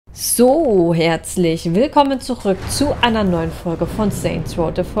So, herzlich willkommen zurück zu einer neuen Folge von Saints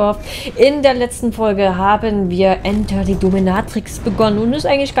Cyrus. In der letzten Folge haben wir Enter die Dominatrix begonnen und ist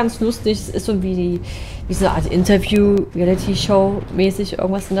eigentlich ganz lustig. Es ist so wie so eine Art Interview-Reality-Show-mäßig,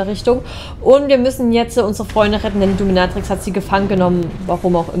 irgendwas in der Richtung. Und wir müssen jetzt unsere Freunde retten, denn die Dominatrix hat sie gefangen genommen,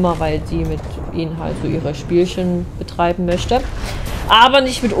 warum auch immer, weil sie mit ihnen halt so ihre Spielchen betreiben möchte. Aber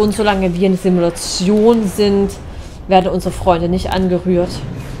nicht mit uns, solange wir in Simulation sind, werden unsere Freunde nicht angerührt.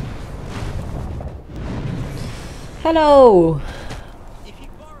 Hello.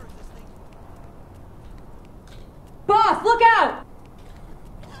 Boss, look out!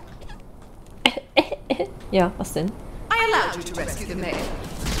 Ja, was denn? I allowed you to rescue the maid.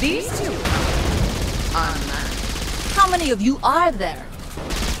 These two are mine. How many of you are there?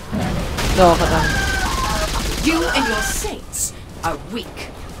 No, verdammt. You and your saints are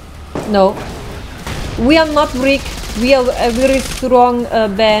weak. No. We are not weak. We are a very strong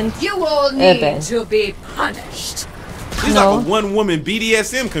band. You all need to be punished. It's like a one-woman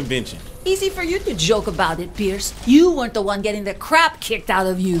BDSM convention. Easy for you to joke about it, Pierce. You weren't the one getting the crap kicked out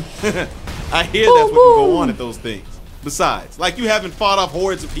of you. I hear that's what can go on at those things. Besides, like you haven't fought off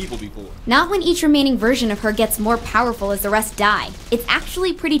hordes of people before. Not when each remaining version of her gets more powerful as the rest die. It's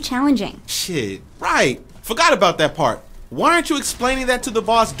actually pretty challenging. Shit, right. Forgot about that part. Why aren't you explaining that to the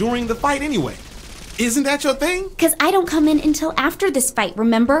boss during the fight anyway? Isn't that your thing? Because I don't come in until after this fight,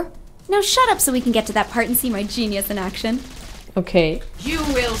 remember? Now shut up so we can get to that part and see my genius in action. Okay. You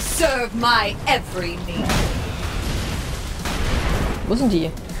will serve my every need. Wo sind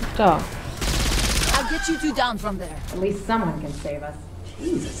die? Da. I'll get you two down from there. At least someone can save us.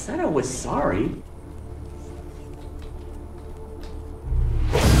 Jesus, I said I was sorry.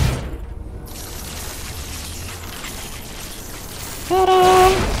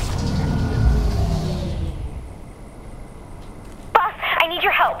 Ta-da! I need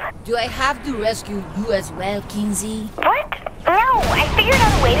your help. Do I have to rescue you as well, Kinsey? What? No, I figured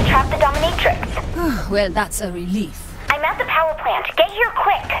out a way to trap the dominatrix. Well, that's a relief. I'm at the power plant. Get here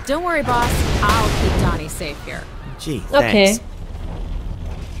quick. Don't worry, boss. I'll keep Donnie safe here. Gee, Okay. thanks.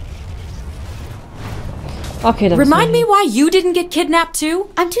 Okay, dann Remind me why you didn't get kidnapped too?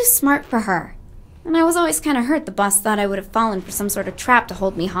 I'm too smart for her. And I was always kind of hurt the boss thought I would have fallen for some sort of trap to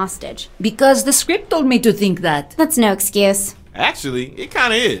hold me hostage. Because the script told me to think that. That's no excuse. Actually, it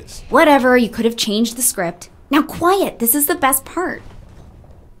kinda is. Whatever, you could have changed the script. Now quiet, this is the best part.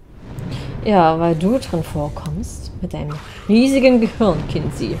 Ja, weil du drin vorkommst mit deinem riesigen Gehirn,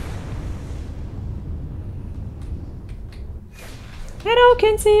 Kinsey. Hello,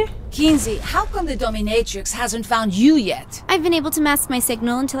 Kinsey. Kinsey, how come the dominatrix hasn't found you yet? I've been able to mask my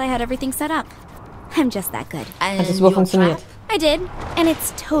signal until I had everything set up. I'm just that good. And Hat es wohl your funktioniert? trap? I did, and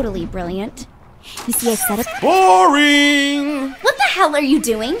it's totally brilliant. You see, I set up... Boring! What the hell are you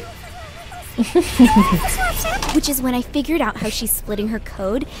doing? Which is when I figured out how she's splitting her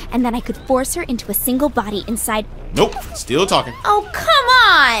code, and then I could force her into a single body inside... Nope, still talking. Oh, come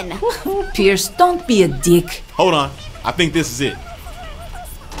on! Pierce, don't be a dick. Hold on, I think this is it.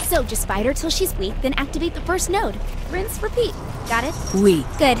 So just fight her till she's weak, then activate the first node. Rinse, repeat. Got it? We.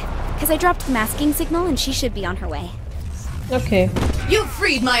 Good. Because I dropped the masking signal, and she should be on her way. Okay. You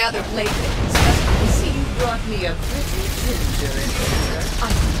freed my other playthings. I see you brought me a pretty ginger in here. I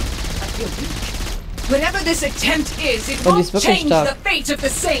feel weak. Whatever this attempt is, it Und die won't ist wirklich change stark. the fate of the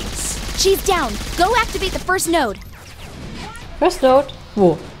Saints. She's down. Go activate the first node. First Note?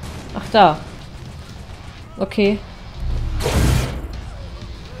 Wo? Ach, da. Okay.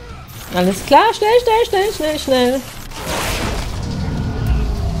 Alles klar, schnell, schnell, schnell, schnell, schnell.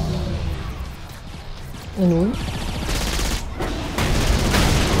 Na nun?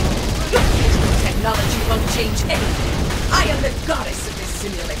 Technology won't change anything. I am the goddess of this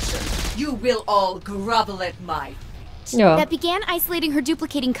simulation. You will all grovel at my Ja. That began isolating her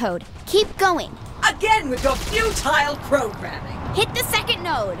duplicating code. Keep going. again with your futile programming. Hit the second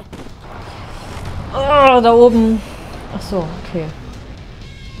node. Oh, da oben. Ach so, okay.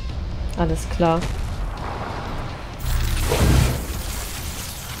 Alles klar.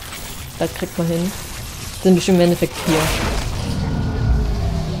 Das kriegt man hin. Sind bestimmt im Endeffekt 4.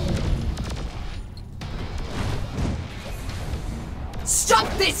 Stop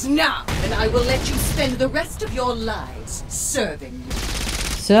this now, and I will let you spend the rest of your lives serving me.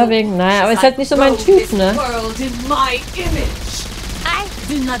 Serving? Naja, aber ist halt nicht so mein Typ, ne? World in my image. I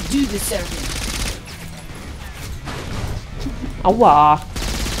do not do the serving. Aua.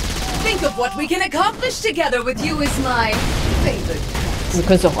 Think of what we can accomplish together with you as my favorite. Du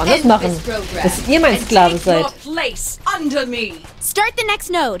könntest auch anders machen. Dass ihr mein Sklave seid. Place under me. Start the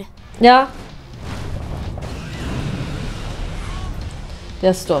next node. Ja.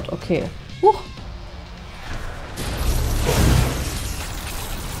 Der ist dort, okay. Huch.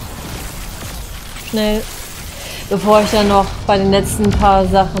 Schnell. Bevor ich dann noch bei den letzten paar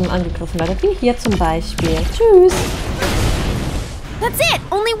Sachen angegriffen werde. Wie hier zum Beispiel. Tschüss. That's it!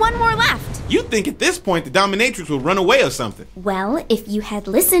 Only one more left! You think at this point the dominatrix will run away or something? Well, if you had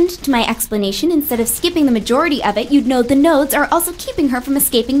listened to my explanation instead of skipping the majority of it, you'd know the nodes are also keeping her from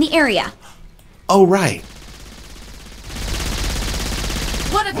escaping the area. Oh, right.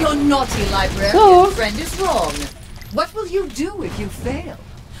 One of your naughty librarian friend is wrong. What will you do if you fail?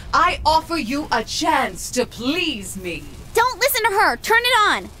 I offer you a chance to please me. Don't listen to her! Turn it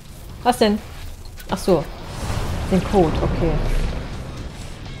on! Was denn? Ach so. Den Code, okay.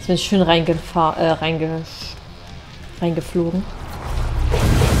 Jetzt bin ich schön reingeflogen.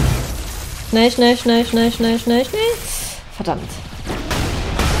 Schnell, schnell, schnell, schnell, schnell, schnell, schnell. Verdammt.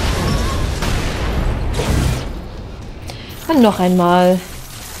 Dann noch einmal.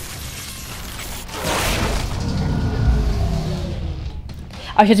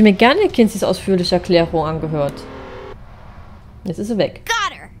 Aber ich hätte mir gerne Kinseys ausführliche Erklärung angehört. Jetzt ist sie weg.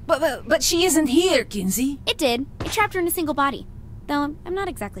 Got her! But she isn't here, Kinsey. It did. It trapped her in a single body. Though I'm not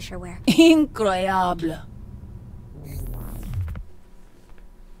exactly sure where. Incroyable.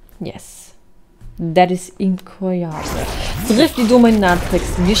 Yes. That is incroyable. Trifft die Dominatrix.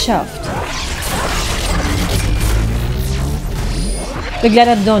 Geschafft.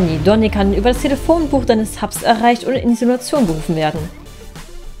 Begleiter Donny. Donny kann über das Telefonbuch deines Hubs erreicht und in Isolation gerufen werden.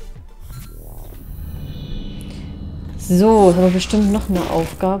 So, das haben wir bestimmt noch eine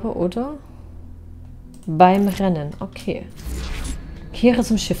Aufgabe, oder? Beim Rennen. Okay. Kehre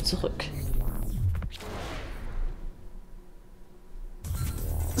zum Schiff zurück.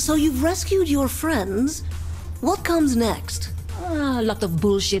 So you've rescued your friends. What comes next? A lot of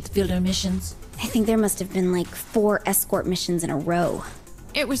bullshit filler missions. I think there must have been like 4 escort missions in a row.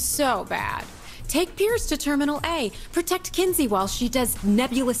 It was so bad. Take Pierce to Terminal A. Protect Kinsey while she does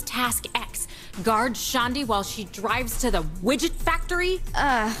Nebulous Task X. Guard Shandi while she drives to the widget factory.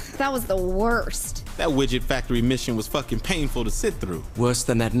 That was the worst. That widget factory mission was fucking painful to sit through. Worse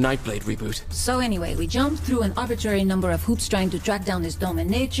than that Nightblade reboot. So anyway, we jumped through an arbitrary number of hoops trying to track down this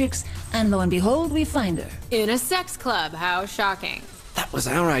dominatrix, and lo and behold, we find her. In a sex club. How shocking. That was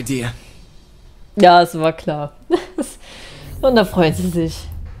our idea. Ja, es war klar. Und da freuen sie sich.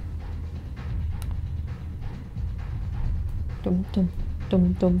 Dumm, dumm,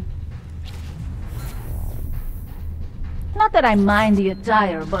 dumm, dumm. Not that I mind the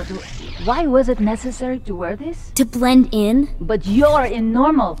attire, but why was it necessary to wear this? To blend in? But you're in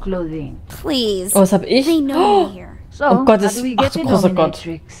normal clothing. Please. Oh, was hab ich? They know me here. So, oh Gott, how das do we ach get du the großer Gott.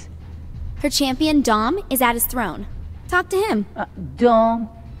 dominatrix? Her champion, Dom, is at his throne. Talk to him. Dom?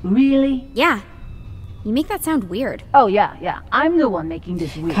 Really? Yeah. You make that sound weird. Oh, yeah. I'm the one making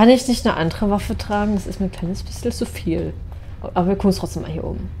this weird. Kann ich nicht eine andere Waffe tragen? Das ist mir ein kleines bisschen zu viel. Aber wir gucken es trotzdem mal hier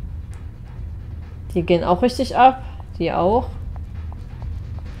oben. Die gehen auch richtig ab. Die auch.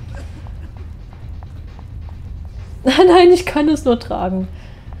 Nein, ich kann es nur tragen.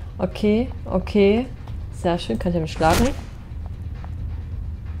 Okay, okay. Sehr schön. Kann ich damit schlagen?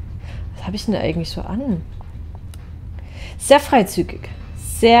 Was habe ich denn da eigentlich so an? Sehr freizügig.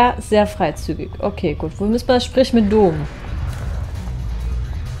 Sehr, sehr freizügig. Okay, gut. Wo müssen wir das? Sprich mit Dom.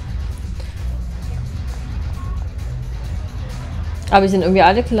 Aber die sehen irgendwie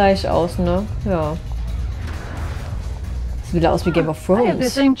alle gleich aus, ne? Ja. Sieht wieder aus wie Game of I have the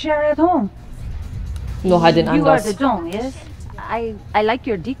Thrones. same chair at home. Nur halt den You are anders. the Dom, yes? I like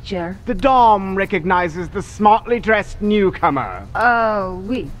your dick chair. The Dom recognizes the smartly dressed newcomer. Oh,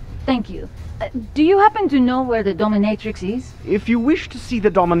 oui. Thank you. Do you happen to know where the dominatrix is? If you wish to see the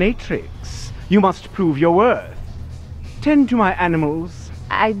dominatrix, you must prove your worth. Tend to my animals.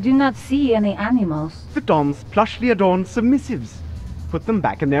 I do not see any animals. The Dom's plushly adorned submissives. Put them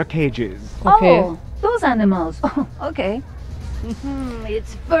back in their cages. Okay. Oh, those animals. Oh, okay.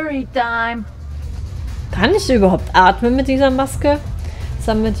 It's furry time. Kann ich überhaupt atmen mit dieser Maske? Jetzt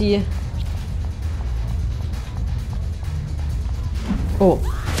haben wir die... Oh.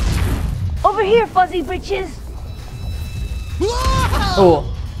 Over here, fuzzy bitches. Oh.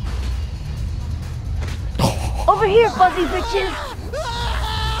 Over here, fuzzy bitches.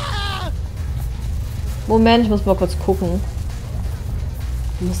 Moment, ich muss mal kurz gucken.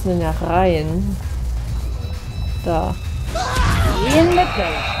 Wir müssen denn ja rein. Da. In the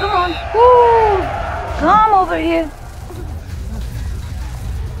cage. Come on. Woo. Come over here.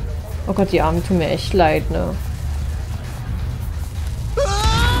 Oh Gott, die Arme tun mir echt leid, ne?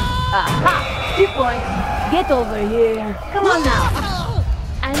 Aha! 2 points. Get over here. Come on now.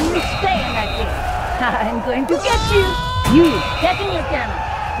 And you stay in that cage. I'm going to get you. You, get in your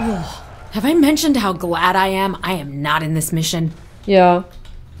camera. Have I mentioned how glad I am not in this mission? Ja.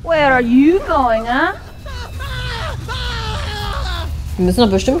 Where are you going, huh? Wir müssen doch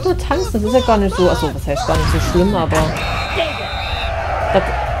bestimmt nur tanzen. Das ist ja gar nicht so... Achso, was heißt gar nicht so schlimm, aber...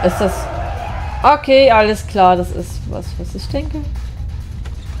 Das ist das... Okay, alles klar. Das ist was ich denke.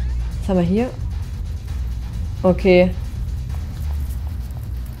 Was haben wir hier? Okay.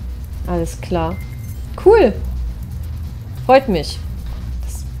 Alles klar. Cool. Freut mich.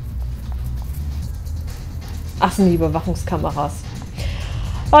 Ach, sind die Überwachungskameras.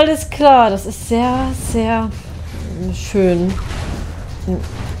 Alles klar. Das ist sehr, sehr schön.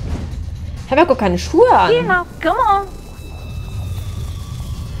 Ich habe ja gar keine Schuhe an. Genau, come on.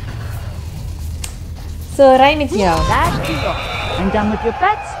 So, rein mit dir. That's all. I'm done with your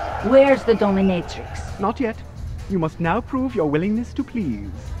pets. Where's the dominatrix? Not yet. You must now prove your willingness to please.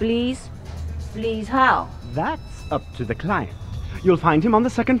 Please? Please how? That's up to the client. You'll find him on the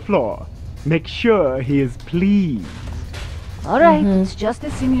second floor. Make sure he is pleased. Alright, it's just a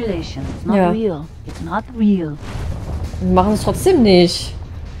simulation. It's not real. It's not real. Wir machen es trotzdem nicht.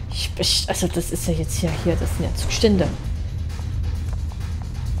 Also das ist ja jetzt hier, das sind ja Zustände.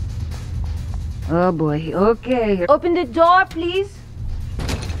 Oh boy, okay. Open the door, please.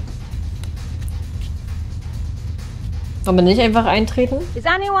 Wollen wir nicht einfach eintreten? Is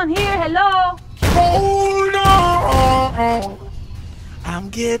anyone here? Hello? Hold on. I'm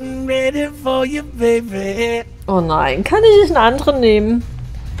getting ready for you, baby. Oh nein, kann ich nicht einen anderen nehmen?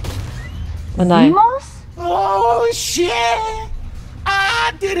 Oh nein. Oh shit!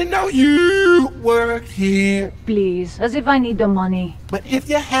 I didn't know you worked here. Please, as if I need the money. But if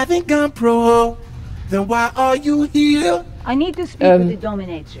you haven't gone pro, then why are you here? I need to speak with the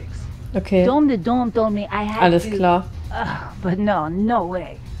dominatrix. Okay. The Dome told me I had Alles to... klar. But no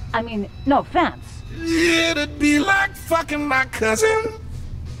way. I mean, no offense. It'd be like fucking my cousin.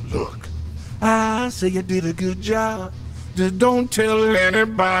 Look, I say you did a good job. Just don't tell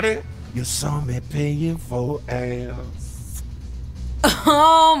anybody you saw me paying for ass.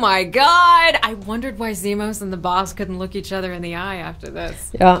 Oh my god! I wondered why Zemos and the boss couldn't look each other in the eye after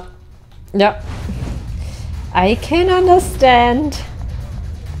this. Ja. Ja. I can understand.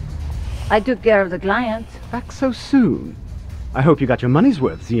 I took care of the client. Back so soon. I hope you got your money's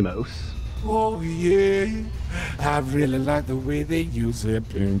worth, Zemos. Oh yeah, I really like the way they use it,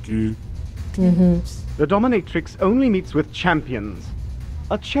 Pinky. The dominatrix only meets with champions.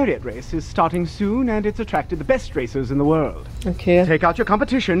 A chariot race is starting soon, and it's attracted the best racers in the world. Okay. Take out your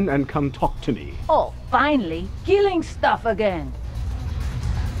competition and come talk to me. Oh, finally, killing stuff again.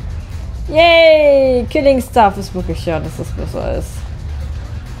 Yay! Killing Stuff ist wirklich, ja, dass das besser ist.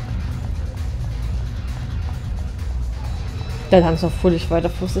 Der tanzt noch fröhlich weiter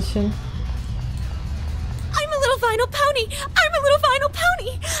vor sich hin. I'm a little vinyl pony! I'm a little vinyl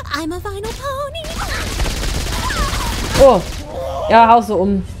pony! I'm a vinyl pony! Oh! Ja, hau so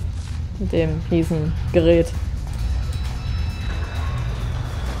um. Mit dem Riesengerät.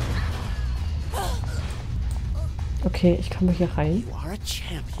 Okay, ich kann mal hier rein. You are a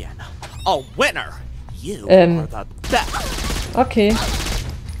champion. A winner. You are the best. Okay.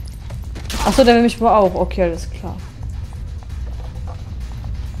 Achso, der will mich wohl auch. Okay, alles klar.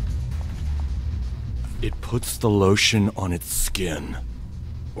 It puts the lotion on its skin,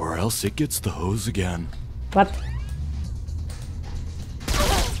 or else it gets the hose again. Was?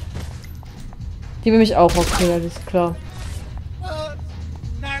 Die will mich auch. Okay, alles klar.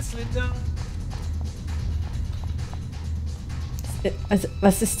 Nicely done. Also,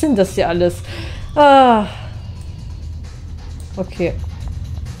 was ist denn das hier alles? Ah. Okay.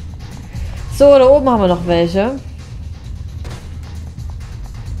 So, da oben haben wir noch welche.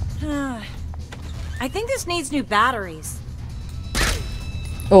 I think this needs new batteries.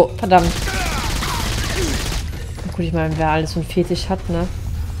 Oh, verdammt. Gut, ich meine, wer alles so einen Fetisch hat, ne?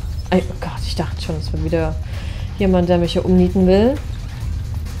 Oh Gott, ich dachte schon, es war wieder jemand, der mich hier umnieten will.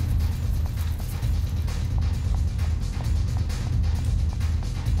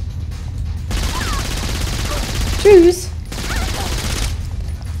 Tschüss.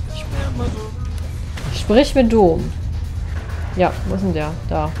 Sprich mit Dom. Ja, wo ist denn der?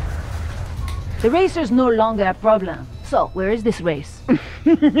 Da. The racer's no longer a problem. So, where is this race?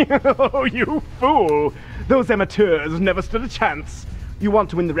 Oh, you fool! Those amateurs never stood a chance. You want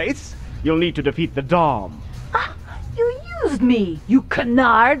to win the race? You'll need to defeat the Dom. Ah, you used me, you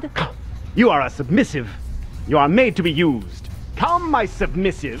canard! You are a submissive. You are made to be used. Come, my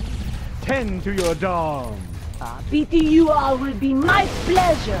submissive. Tend to your Dom. Beating you all will be my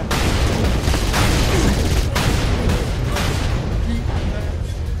pleasure.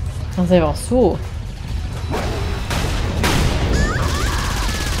 Ach, selber auch so.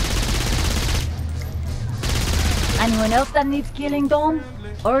 Anyone else that needs killing, Dom?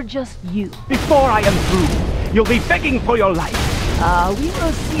 Or just you? Before I am through, you'll be begging for your life. We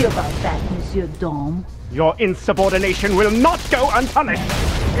will see about that, Monsieur Dom. Your insubordination will not go unpunished.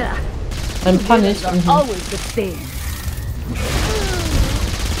 Unpunished? Are always the same. You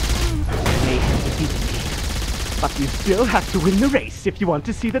may have defeated me, but you still have to win the race if you want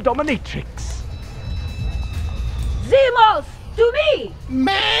to see the dominatrix. Zimos! To me!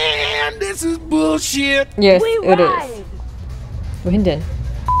 Man, this is bullshit. Yes, We it ride. is. Wohin denn?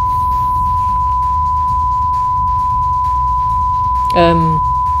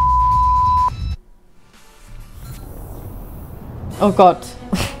 Oh Gott.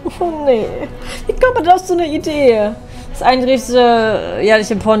 Oh nee. Wie kommt man auf so eine Idee? Das einrichtete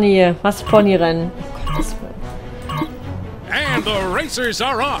jährliche Pony. Was? Ponyrennen. Oh Gott, And the racers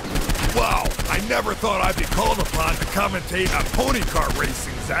are off. Wow, I never thought I'd be called upon to commentate on pony car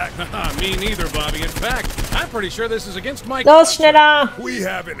racing, Zach. Me neither, Bobby. In fact, I'm pretty sure this is against my... Los, schneller! We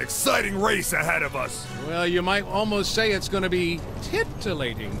have an exciting race ahead of us. Well, you might almost say it's going to be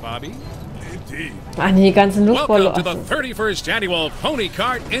titillating, Bobby. Indeed. Ah nee, die ganzen Luftballons. Welcome to the 31st Annual Pony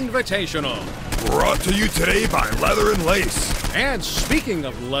Cart Invitational. Brought to you today by Leather and Lace. And speaking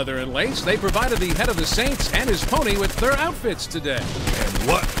of leather and lace, they provided the head of the Saints and his pony with their outfits today. And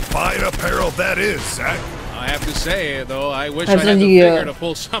what fine apparel that is, Zach. I have to say, though, I wish Also I had the die, figure to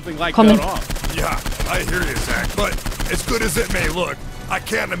pull something like that off. Yeah, I hear you, Zach, but as good as it may look, I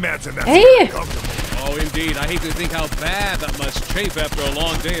can't imagine that's Hey. very comfortable. Oh, indeed. I hate to think how bad that must chafe after a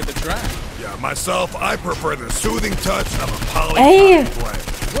long day at the track. Yeah, myself, I prefer the soothing touch of a Ey! polycotton blade.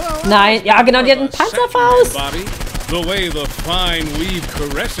 Nein, ja genau, die hat einen Panzerfaust. Bobby, the way the fine weave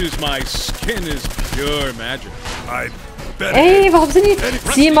caresses my skin is pure magic. I bet Ey, warum sind die...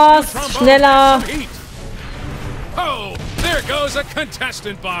 Simos, schneller. Oh, there goes a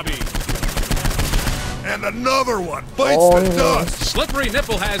contestant, Bobby. And another one bites the dust. Slippery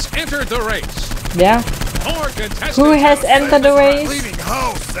Nipple has entered the race. Wer? More contestants. Who has entered the race? Leading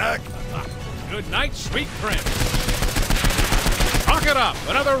house, Zach. Good night, sweet prince. Rock it up.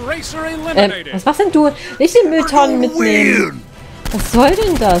 Another racer eliminated. Was machst denn du? Nicht den Mülltonnen mitnehmen. Was soll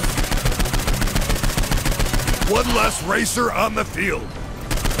denn das? One less racer on the field.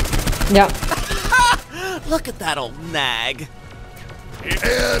 Ja. Look at that old nag.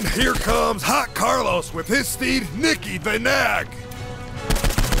 And here comes Hot Carlos with his steed, Nicky the Nag.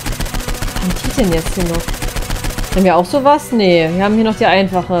 Was ist denn jetzt hier noch? Haben wir auch sowas? Nee, wir haben hier noch die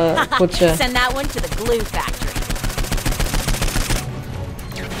einfache Kutsche. Send that one to the glue factory.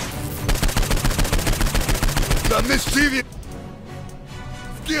 The mischievous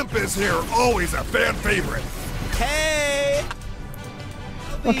Skimp is here, always a fan favorite. Hey!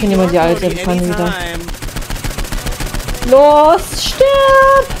 Okay, nehmen wir die alte Pfanne wieder. Los,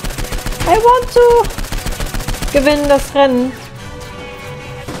 stirb! I want to gewinnen das Rennen.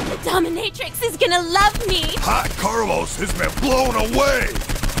 The dominatrix is gonna love me. Hot Carlos has been blown away.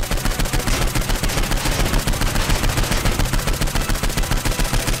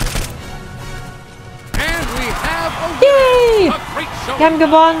 And we have a Yay! winner. A great show. Wir haben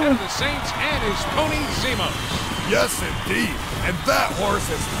gewonnen. The Saints and his pony Zimos. Yes, indeed. And that horse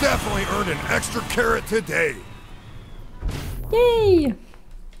has definitely earned an extra carrot today. Yay!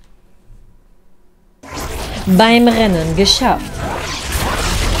 Beim Rennen geschafft.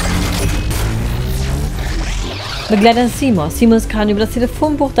 Begleiter Simos. Simos kann über das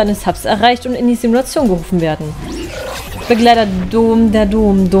Telefonbuch deines Hubs erreicht und in die Simulation gerufen werden. Begleiter Dom der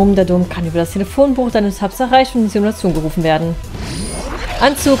Dom kann über das Telefonbuch deines Hubs erreicht und in die Simulation gerufen werden.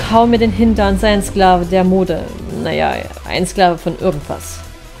 Anzug, hau mir den Hintern, sei ein Sklave der Mode. Naja, ein Sklave von irgendwas.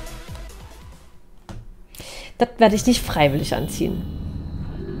 Das werde ich nicht freiwillig anziehen.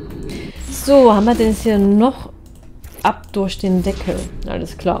 So, haben wir denn jetzt hier noch ab durch den Deckel?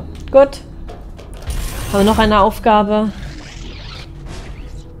 Alles klar. Gut. Haben wir noch eine Aufgabe?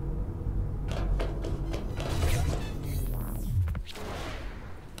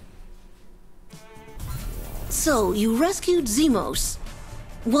 So, you rescued Zimos.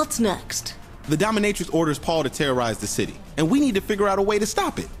 What's next? The dominatrix orders Paul to terrorize the city, and we need to figure out a way to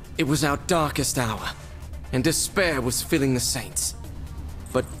stop it. It was our darkest hour, and despair was filling the Saints.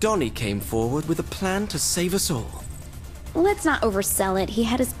 But Donnie came forward with a plan to save us all. Let's not oversell it. He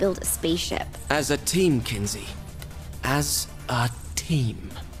had us build a spaceship. As a team, Kinsey. As a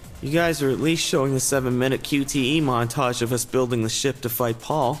team. You guys are at least showing the 7-minute QTE montage of us building the ship to fight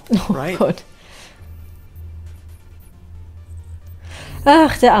Paul, right? Oh Gott.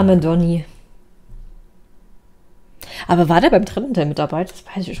 Ach, der arme Donnie. Aber war der beim dritten Teil mit dabei? Das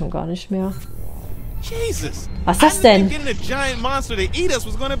weiß ich schon gar nicht mehr. Jesus. Was ist das denn? Getting a giant monster to eat us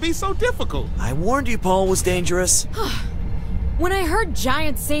was going to be so difficult. I warned you Paul was dangerous. When I heard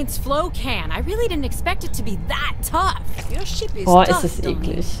giant Saints flow can, I really didn't expect it to be that tough. Your ship is Boah, tough, ist es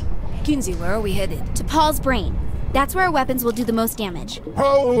eklig. Kinsey, where are we headed? To Paul's brain. That's where our weapons will do the most damage.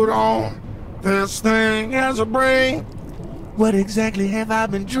 Hold on. This thing has a brain. What exactly have I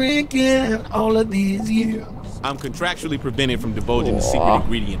been drinking all of these years? I'm contractually prevented from divulging the secret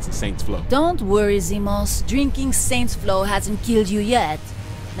ingredients in Saints Flow. Don't worry, Zimos. Drinking Saints Flow hasn't killed you yet.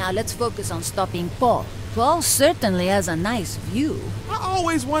 Now let's focus on stopping Paul. Paul certainly has a nice view. I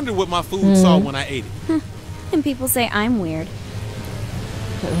always wondered what my food saw when I ate it. And people say I'm weird.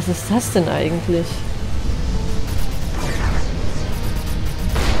 Was ist das denn eigentlich?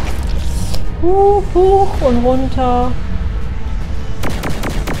 Hoch und runter.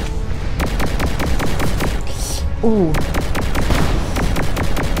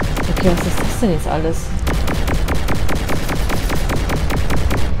 Okay, was ist das denn jetzt alles?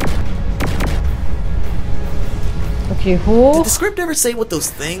 Okay, hoch. Did the script ever say what those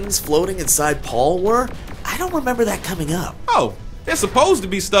things floating inside Paul were? I don't remember that coming up. Oh, they're supposed to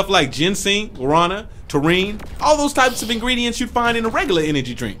be stuff like ginseng, guarana, taurine, all those types of ingredients you'd find in a regular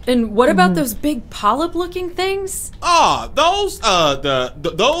energy drink. And what about those big polyp-looking things? Those are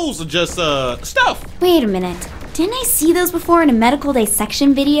just, stuff. Wait a minute. Didn't I see those before in a medical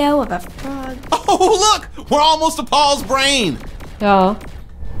dissection video of a frog? Oh, look! We're almost to Paul's brain! Ja.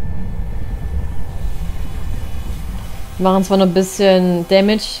 Machen zwar noch ein bisschen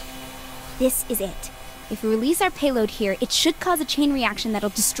Damage. This is it. If we release our payload here, it should cause a chain reaction that'll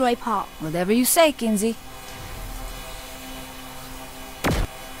destroy Paul. Whatever you say, Kinsey.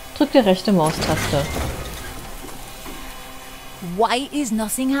 Drück die rechte Maustaste. Why is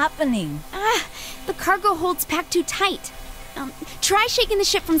nothing happening? The cargo holds packed too tight. Try shaking the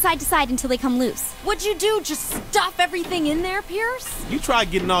ship from side to side until they come loose. What'd you do? Just stuff everything in there, Pierce? You try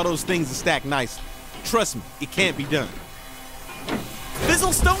getting all those things to stack nice. Trust me, it can't be done.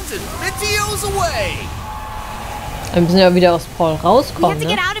 Fizzle stones and Meteos away! Wir müssen ja wieder aus Paul We have rauskommen, to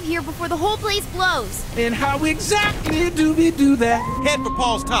ne? get out of here before the whole place blows. And how exactly do we do that? Head for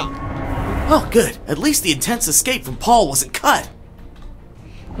Paul's top. Oh, good. At least the intense escape from Paul wasn't cut.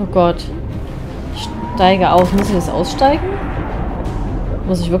 Oh Gott. Steige aus. Muss ich das aussteigen?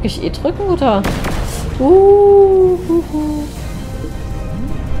 Muss ich wirklich drücken, oder? Oh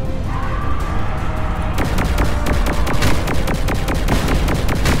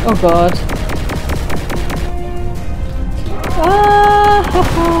Gott.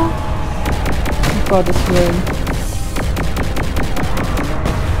 Um Gottes Willen.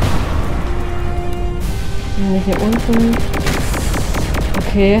 Hier unten.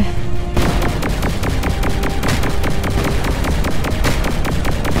 Okay.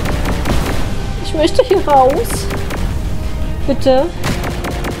 Ich möchte hier raus. Bitte.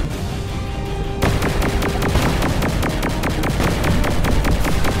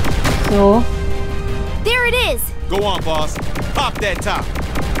 So. There it is. Go on, boss. Pop that top.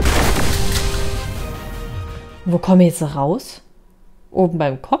 Wo komme ich jetzt raus? Oben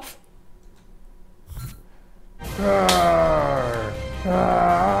beim Kopf?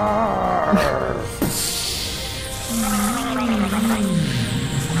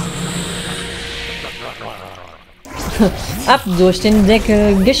 Ab durch den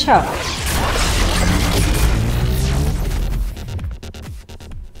Deckel, geschafft.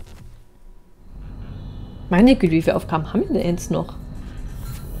 Meine Güte, wie viele Aufgaben haben wir denn jetzt noch?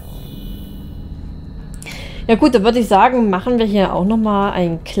 Ja gut, dann würde ich sagen, machen wir hier auch nochmal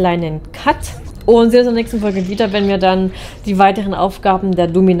einen kleinen Cut. Und sehen uns in der nächsten Folge wieder, wenn wir dann die weiteren Aufgaben der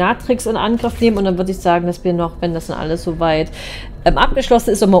Dominatrix in Angriff nehmen. Und dann würde ich sagen, dass wir noch, wenn das dann alles soweit abgeschlossen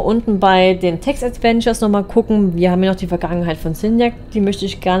ist, nochmal unten bei den Text-Adventures nochmal gucken. Wir haben ja noch die Vergangenheit von Sinjak. Die möchte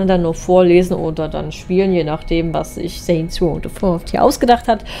ich gerne dann noch vorlesen oder dann spielen, je nachdem, was sich Saints hier ausgedacht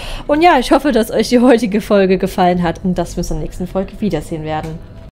hat. Und ja, ich hoffe, dass euch die heutige Folge gefallen hat und dass wir uns in der nächsten Folge wiedersehen werden.